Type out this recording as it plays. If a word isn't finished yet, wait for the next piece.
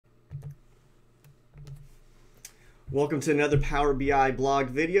Welcome to another Power BI blog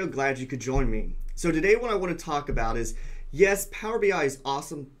video. Glad you could join me. So today what I want to talk about is, yes, Power BI is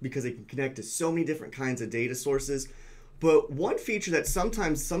awesome because it can connect to so many different kinds of data sources. But one feature that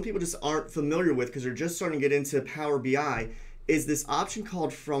sometimes some people just aren't familiar with because they're just starting to get into Power BI is this option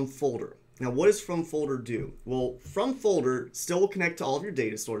called From Folder. Now, what does From Folder do? Well, From Folder still will connect to all of your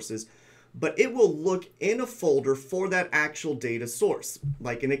data sources, but it will look in a folder for that actual data source,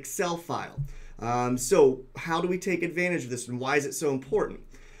 like an Excel file. So how do we take advantage of this and why is it so important?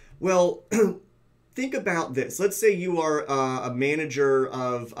 Well, think about this. Let's say you are a manager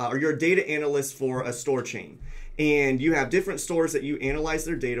of, or you're a data analyst for a store chain, and you have different stores that you analyze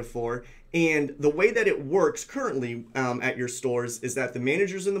their data for. And the way that it works currently at your stores is that the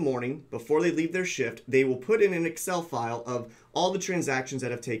managers in the morning, before they leave their shift, they will put in an Excel file of all the transactions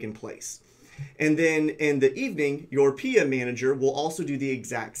that have taken place. And then in the evening, your PM manager will also do the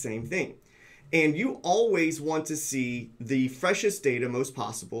exact same thing. And you always want to see the freshest data most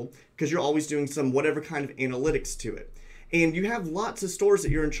possible because you're always doing some whatever kind of analytics to it. And you have lots of stores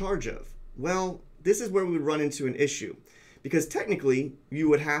that you're in charge of. Well, this is where we would run into an issue because technically you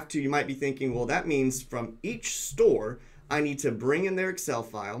might be thinking, well, that means from each store, I need to bring in their Excel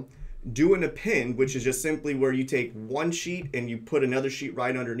file, do an append, which is just simply where you take one sheet and you put another sheet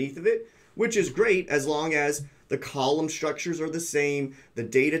right underneath of it, which is great as long as the column structures are the same, the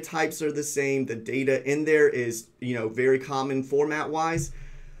data types are the same, the data in there is, very common format-wise.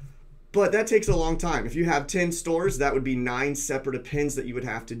 But that takes a long time. If you have 10 stores, that would be 9 separate appends that you would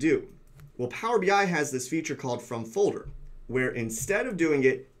have to do. Well, Power BI has this feature called From Folder, where instead of doing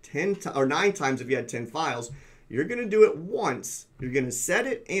it 9 times if you had 10 files, you're going to do it once. You're going to set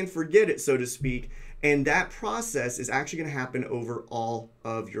it and forget it, so to speak. And that process is actually going to happen over all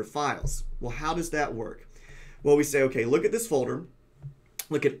of your files. Well, how does that work? Well, we say, okay, look at this folder,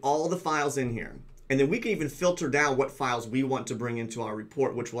 look at all the files in here, and then we can even filter down what files we want to bring into our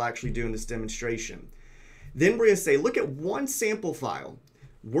report, which we'll actually do in this demonstration. Then we're going to say, look at one sample file.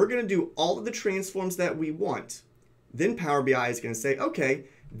 We're going to do all of the transforms that we want. Then Power BI is going to say, okay,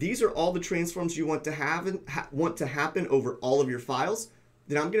 these are all the transforms you want to happen over all of your files.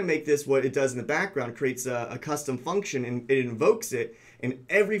 Then I'm going to make this what it does in the background, creates a custom function, and it invokes it, and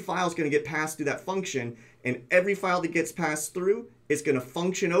every file is going to get passed through that function, and every file that gets passed through is going to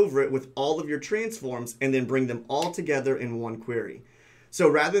function over it with all of your transforms and then bring them all together in one query. So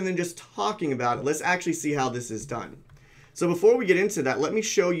rather than just talking about it, let's actually see how this is done. So before we get into that, let me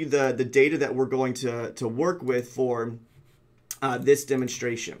show you the data that we're going to work with for this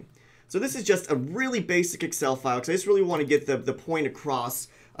demonstration. So this is just a really basic Excel file because I just really want to get the point across.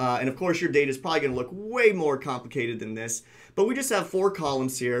 And of course, your data is probably going to look way more complicated than this. But we just have 4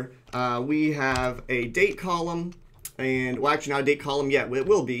 columns here. We have a date column, and well, actually not a date column yet. It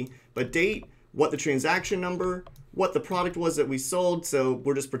will be, but date, what the transaction number, what the product was that we sold. So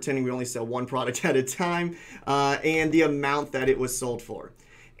we're just pretending we only sell one product at a time, and the amount that it was sold for.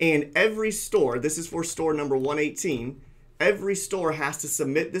 And every store, this is for store number 118. Every store has to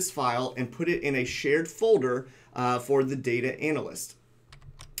submit this file and put it in a shared folder for the data analyst.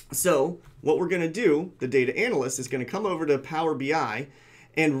 So what we're going to do, the data analyst is going to come over to Power BI,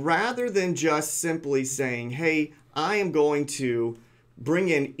 and rather than just simply saying, hey, I am going to bring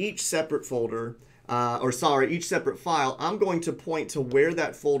in each separate folder, each separate file, I'm going to point to where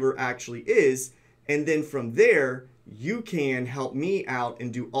that folder actually is, and then from there, you can help me out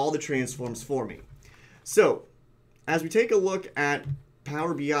and do all the transforms for me. So as we take a look at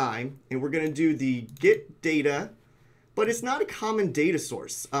Power BI, and we're going to do the get data, but it's not a common data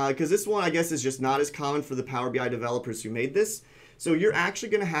source because this one, I guess, is just not as common for the Power BI developers who made this. So you're actually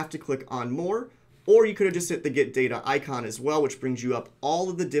going to have to click on more, or you could have just hit the get data icon as well, which brings you up all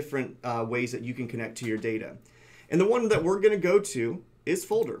of the different ways that you can connect to your data. And the one that we're going to go to is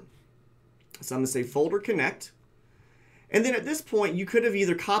folder. So I'm going to say folder connect. And then at this point, you could have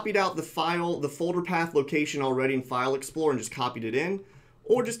either copied out the folder path location already in File Explorer and just copied it in,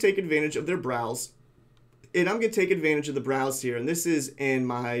 or just take advantage of their browse. And I'm going to take advantage of the browse here. And this is in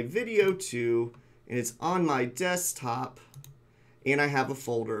my video 2, and it's on my desktop. And I have a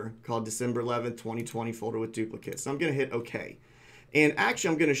folder called December 11th, 2020 folder with duplicates. So I'm going to hit OK. And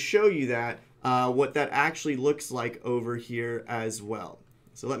actually, I'm going to show you that what that actually looks like over here as well.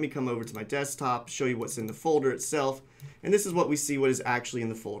 So let me come over to my desktop, show you what's in the folder itself. And this is what we see what is actually in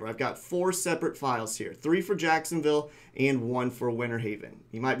the folder. I've got 4 separate files here, 3 for Jacksonville and 1 for Winter Haven.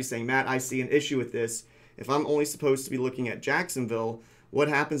 You might be saying, Matt, I see an issue with this. If I'm only supposed to be looking at Jacksonville, what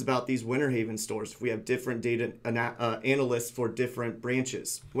happens about these Winter Haven stores if we have different data analysts for different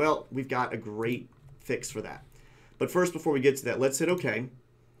branches? Well, we've got a great fix for that. But first, before we get to that, let's hit OK.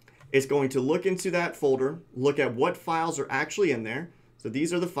 It's going to look into that folder, look at what files are actually in there. So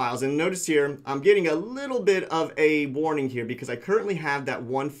these are the files. And notice here, I'm getting a little bit of a warning here because I currently have that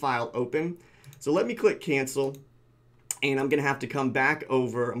one file open. So let me click cancel. And I'm going to have to come back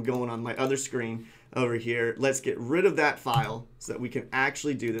over. I'm going on my other screen over here. Let's get rid of that file so that we can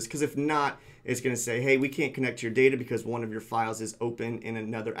actually do this. Because if not, it's going to say, hey, we can't connect to your data because one of your files is open in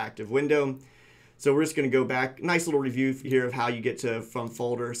another active window. So we're just going to go back. Nice little review here of how you get to from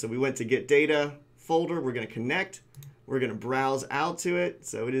folder. So we went to get data folder. We're going to connect. We're going to browse out to it.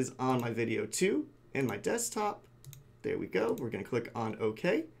 So it is on my video 2 and my desktop. There we go. We're going to click on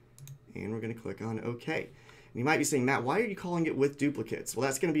OK. And we're going to click on OK. You might be saying, Matt, why are you calling it with duplicates? Well,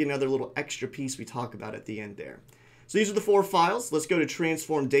 that's going to be another little extra piece we talk about at the end there. So these are the 4 files. Let's go to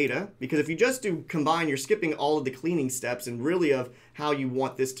transform data, because if you just do combine, you're skipping all of the cleaning steps and really of how you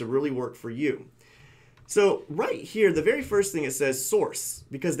want this to really work for you. So right here, the very first thing it says source,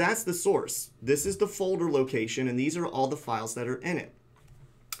 because that's the source. This is the folder location, and these are all the files that are in it.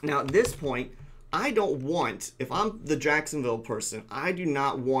 Now at this point, I don't want, if I'm the Jacksonville person, I do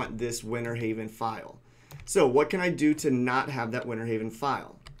not want this Winter Haven file. So what can I do to not have that Winter Haven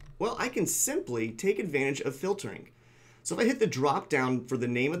file? Well, I can simply take advantage of filtering. So if I hit the drop down for the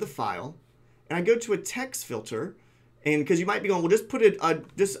name of the file, and I go to a text filter, and because you might be going, well, just put it,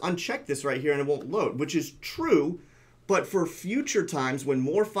 just uncheck this right here and it won't load, which is true, but for future times when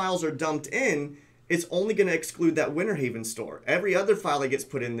more files are dumped in, it's only going to exclude that Winter Haven store. Every other file that gets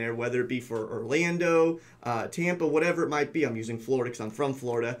put in there, whether it be for Orlando, Tampa, whatever it might be, I'm using Florida because I'm from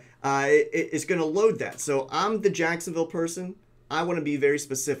Florida, it's going to load that. So I'm the Jacksonville person. I want to be very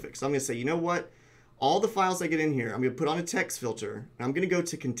specific. So I'm going to say, you know what? All the files I get in here, I'm going to put on a text filter, and I'm going to go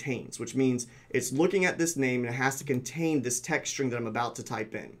to contains, which means it's looking at this name and it has to contain this text string that I'm about to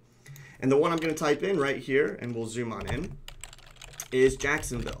type in. And the one I'm going to type in right here, and we'll zoom on in, is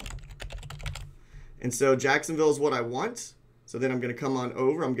Jacksonville. And so Jacksonville is what I want. So then I'm going to come on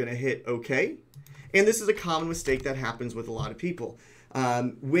over. I'm going to hit OK. And this is a common mistake that happens with a lot of people.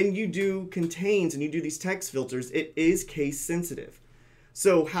 When you do contains and you do these text filters, it is case sensitive.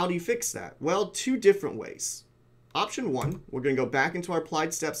 So how do you fix that? Well, 2 different ways. Option 1, we're going to go back into our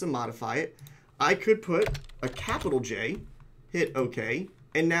applied steps and modify it. I could put a capital J, hit OK,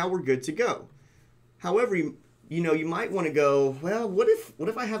 and now we're good to go. However, you might want to go, well, what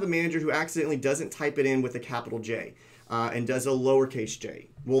if I have a manager who accidentally doesn't type it in with a capital J and does a lowercase j?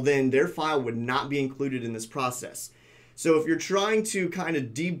 Well, then their file would not be included in this process. So if you're trying to kind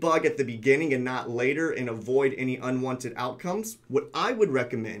of debug at the beginning and not later and avoid any unwanted outcomes, what I would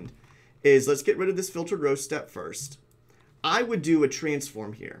recommend is let's get rid of this filtered row step first. I would do a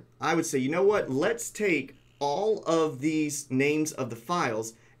transform here. I would say, you know what? Let's take all of these names of the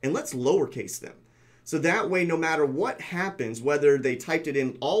files and let's lowercase them. So that way, no matter what happens, whether they typed it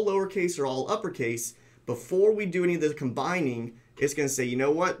in all lowercase or all uppercase, before we do any of the combining, it's going to say, you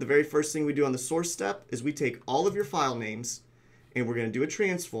know what? The very first thing we do on the source step is we take all of your file names and we're going to do a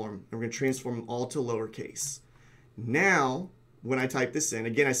transform, and we're going to transform them all to lowercase. Now, when I type this in,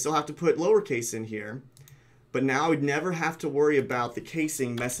 again, I still have to put lowercase in here, but now I would never have to worry about the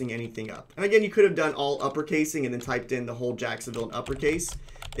casing messing anything up. And again, you could have done all uppercasing and then typed in the whole Jacksonville in uppercase.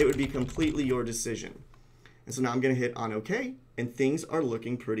 It would be completely your decision. And so now I'm going to hit on OK, and things are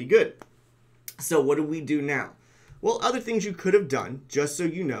looking pretty good. So what do we do now? Well, other things you could have done, just so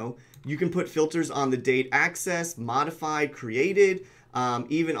you know, you can put filters on the date access, modified, created,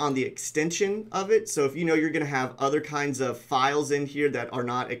 even on the extension of it. So if you know you're going to have other kinds of files in here that are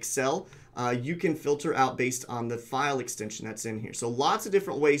not Excel, you can filter out based on the file extension that's in here. So lots of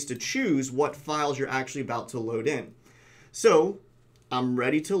different ways to choose what files you're actually about to load in. So I'm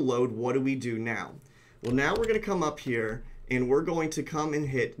ready to load. What do we do now? Well, now we're going to come up here and we're going to come and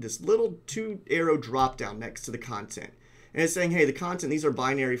hit this little 2-arrow drop down next to the content. And it's saying, hey, the content, these are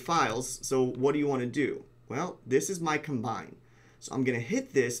binary files, so what do you want to do? Well, this is my combine. So I'm going to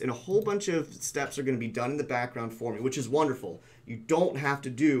hit this, and a whole bunch of steps are going to be done in the background for me, which is wonderful. You don't have to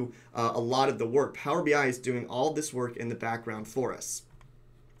do a lot of the work. Power BI is doing all this work in the background for us.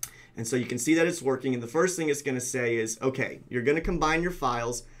 And so you can see that it's working, and the first thing it's going to say is, okay, you're going to combine your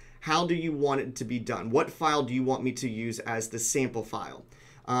files. How do you want it to be done? What file do you want me to use as the sample file?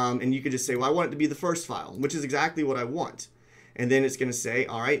 And you could just say, well, I want it to be the first file, which is exactly what I want. And then it's going to say,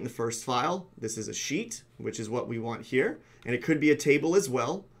 all right, in the first file, this is a sheet, which is what we want here. And it could be a table as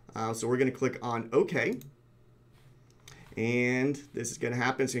well. So we're going to click on OK. And this is going to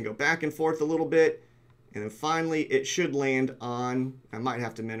happen. It's going to go back and forth a little bit. And then finally, it should land on, I might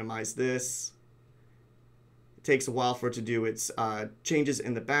have to minimize this. It takes a while for it to do its changes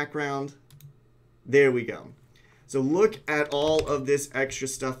in the background. There we go. So look at all of this extra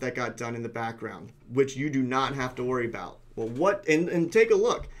stuff that got done in the background, which you do not have to worry about. Well, and take a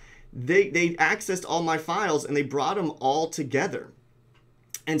look. They accessed all my files and they brought them all together.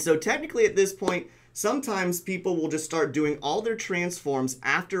 And so technically at this point, sometimes people will just start doing all their transforms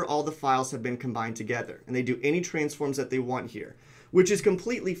after all the files have been combined together. And they do any transforms that they want here, which is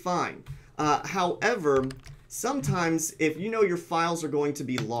completely fine. However, sometimes if you know your files are going to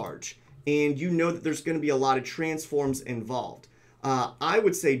be large and you know that there's going to be a lot of transforms involved, I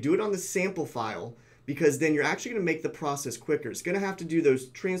would say do it on the sample file, because then you're actually going to make the process quicker. It's going to have to do those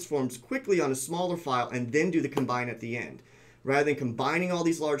transforms quickly on a smaller file and then do the combine at the end. Rather than combining all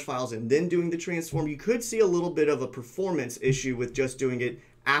these large files and then doing the transform, you could see a little bit of a performance issue with just doing it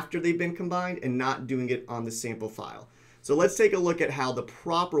after they've been combined and not doing it on the sample file. So let's take a look at how the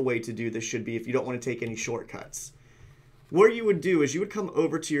proper way to do this should be if you don't want to take any shortcuts. What you would do is you would come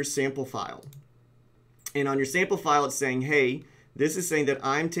over to your sample file. And on your sample file, it's saying, hey, this is saying that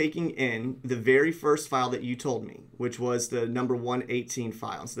I'm taking in the very first file that you told me, which was the number 118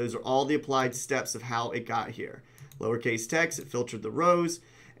 file. So those are all the applied steps of how it got here. Lowercase text, it filtered the rows.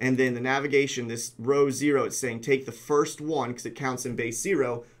 And then the navigation, this row 0, it's saying take the first one, because it counts in base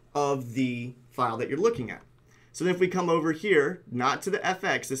 0, of the file that you're looking at. So then if we come over here, not to the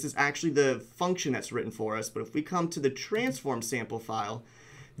fx, this is actually the function that's written for us, but if we come to the transform sample file,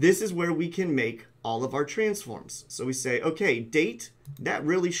 this is where we can make all of our transforms. So we say, okay, date, that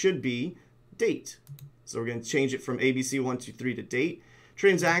really should be date. So we're going to change it from ABC123 to date.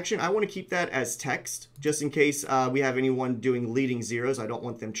 Transaction, I want to keep that as text, just in case we have anyone doing leading zeros. I don't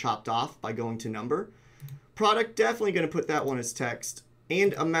want them chopped off by going to number. Product, definitely going to put that one as text.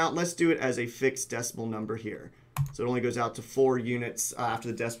 And amount, let's do it as a fixed decimal number here. So it only goes out to 4 units after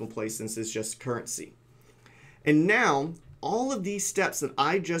the decimal place, since it's just currency. And now, all of these steps that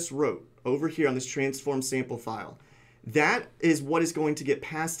I just wrote over here on this transform sample file, that is what is going to get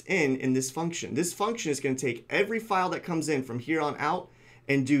passed in this function. This function is going to take every file that comes in from here on out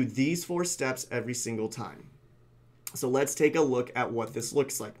and do these 4 steps every single time. So let's take a look at what this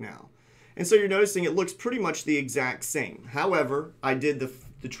looks like now. And so you're noticing it looks pretty much the exact same. However, I did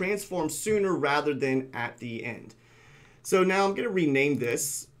the transform sooner rather than at the end. So now I'm going to rename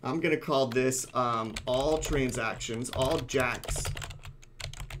this. I'm going to call this all transactions, all Jack's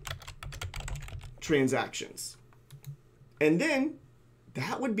transactions. And then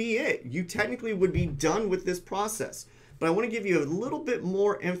that would be it. You technically would be done with this process. But I want to give you a little bit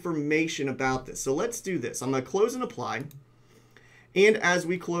more information about this. So let's do this. I'm going to close and apply. And as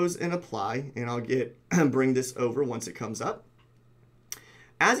we close and apply, and I'll bring this over once it comes up.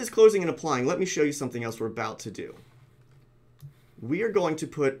 As it's closing and applying, let me show you something else we're about to do. We are going to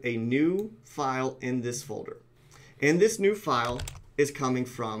put a new file in this folder. And this new file is coming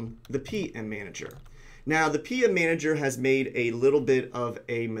from the PM Manager. Now, the PM Manager has made a little bit of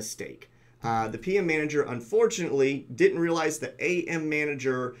a mistake. The PM Manager, unfortunately, didn't realize the AM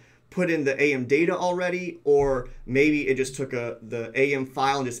Manager put in the AM data already, or maybe it just took the AM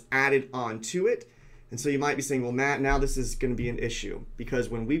file and just added on to it. And so you might be saying, well, Matt, now this is going to be an issue, because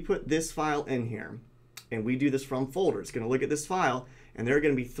when we put this file in here and we do this from folder, it's going to look at this file, and there are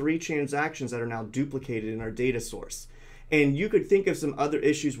going to be 3 transactions that are now duplicated in our data source. And you could think of some other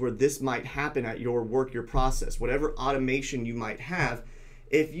issues where this might happen at your work, your process, whatever automation you might have.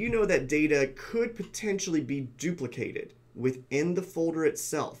 If you know that data could potentially be duplicated within the folder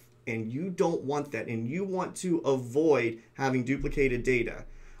itself, and you don't want that, and you want to avoid having duplicated data,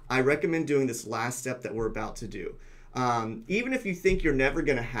 I recommend doing this last step that we're about to do. Even if you think you're never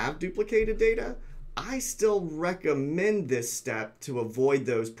going to have duplicated data, I still recommend this step to avoid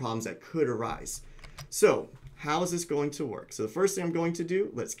those problems that could arise. So how is this going to work? So the first thing I'm going to do,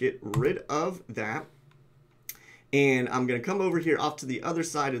 let's get rid of that. And I'm going to come over here off to the other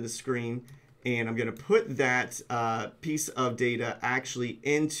side of the screen, and I'm going to put that piece of data actually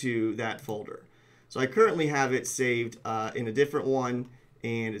into that folder. So I currently have it saved in a different one,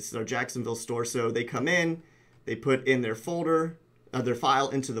 and it's our Jacksonville store. So they come in, they put in their folder, their file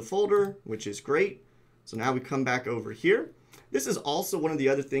into the folder, which is great. So now we come back over here. This is also one of the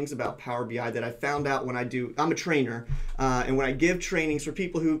other things about Power BI that I found out when I'm a trainer, and when I give trainings for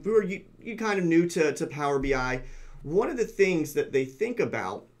people who are you kind of new to Power BI, one of the things that they think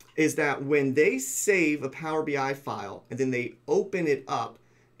about is that when they save a Power BI file and then they open it up,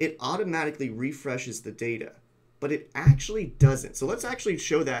 it automatically refreshes the data, but it actually doesn't. So let's actually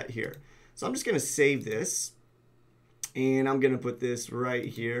show that here. So I'm just going to save this, and I'm going to put this right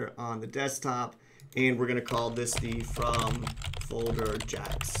here on the desktop, and we're going to call this the from folder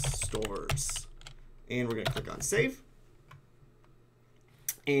Jack's stores, and we're going to click on save.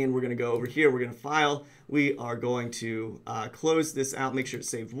 And we're going to go over here. We're going to file. We are going to close this out. Make sure it's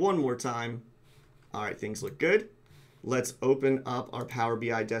saved one more time. All right, things look good. Let's open up our Power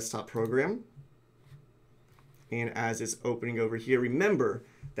BI desktop program. And as it's opening over here, remember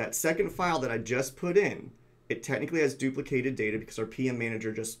that second file that I just put in, it technically has duplicated data because our PM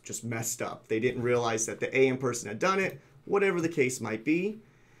manager just messed up. They didn't realize that the AM person had done it, whatever the case might be.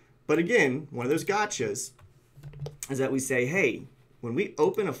 But again, one of those gotchas is that we say, hey, when we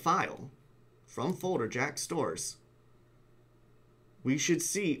open a file from folder Jack Stores, we should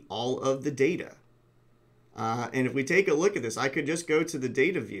see all of the data. And if we take a look at this, I could just go to the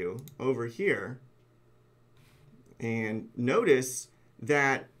data view over here and notice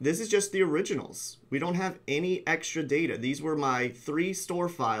that this is just the originals. We don't have any extra data. These were my 3 store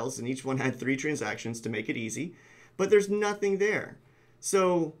files, and each one had 3 transactions to make it easy, but there's nothing there.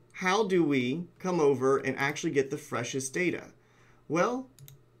 So how do we come over and actually get the freshest data? Well,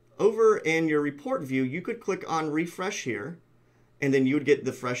 over in your report view, you could click on refresh here, and then you would get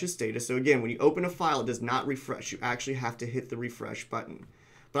the freshest data. So again, when you open a file, it does not refresh. You actually have to hit the refresh button.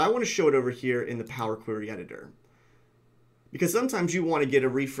 But I want to show it over here in the Power Query Editor, because sometimes you want to get a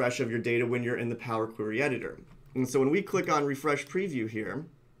refresh of your data when you're in the Power Query Editor. And so when we click on refresh preview here,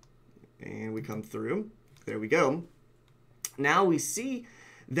 and we come through, there we go. Now we see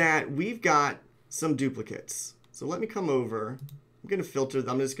that we've got some duplicates. So let me come over. I'm going to filter.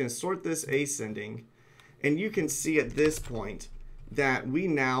 I'm just going to sort this ascending. And you can see at this point that we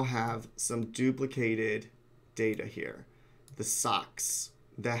now have some duplicated data here. The socks,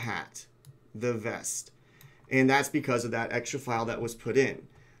 the hat, the vest. And that's because of that extra file that was put in.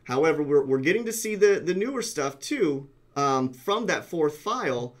 However, we're getting to see the newer stuff too from that 4th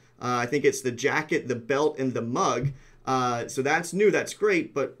file. I think it's the jacket, the belt, and the mug. So that's new, that's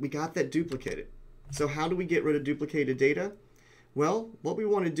great, but we got that duplicated. So how do we get rid of duplicated data? Well, what we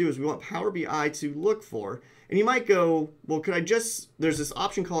want to do is we want Power BI to look for, and you might go, well, could I just, there's this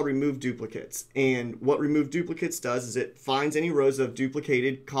option called remove duplicates. And what remove duplicates does is it finds any rows of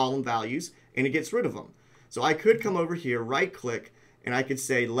duplicated column values and it gets rid of them. So I could come over here, right click, and I could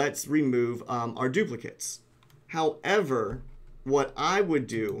say, let's remove our duplicates. However, what I would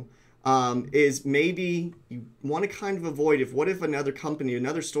do is maybe you want to kind of avoid what if another company,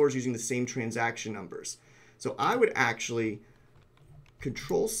 another store is using the same transaction numbers. So I would actually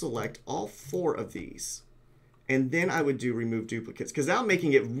Control select all 4 of these, and then I would do remove duplicates, because now I'm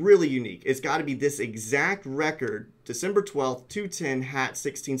making it really unique. It's got to be this exact record, December 12th, 210, hat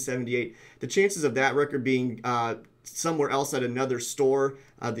 1678. The chances of that record being somewhere else at another store,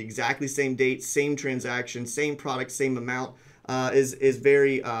 the exactly same date, same transaction, same product, same amount, is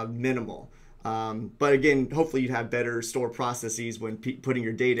very minimal. But again, hopefully you'd have better store processes when putting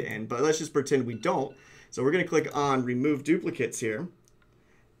your data in. But let's just pretend we don't. So we're going to click on remove duplicates here.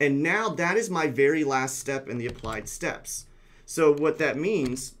 And now that is my very last step in the applied steps. So what that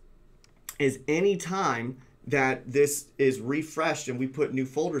means is any time that this is refreshed and we put new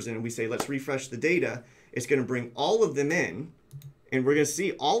folders in and we say, let's refresh the data, it's going to bring all of them in. And we're going to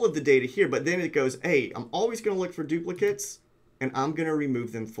see all of the data here. But then it goes, hey, I'm always going to look for duplicates, and I'm going to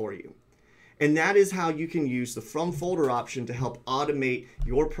remove them for you. And that is how you can use the from folder option to help automate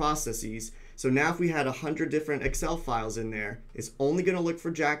your processes. So now if we had 100 different Excel files in there, it's only going to look for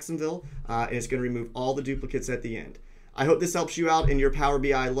Jacksonville, and it's going to remove all the duplicates at the end. I hope this helps you out in your Power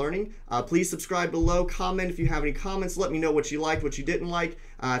BI learning. Please subscribe below, comment if you have any comments, let me know what you liked, what you didn't like.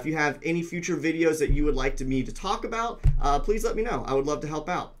 If you have any future videos that you would like me to talk about, please let me know. I would love to help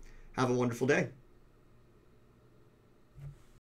out. Have a wonderful day.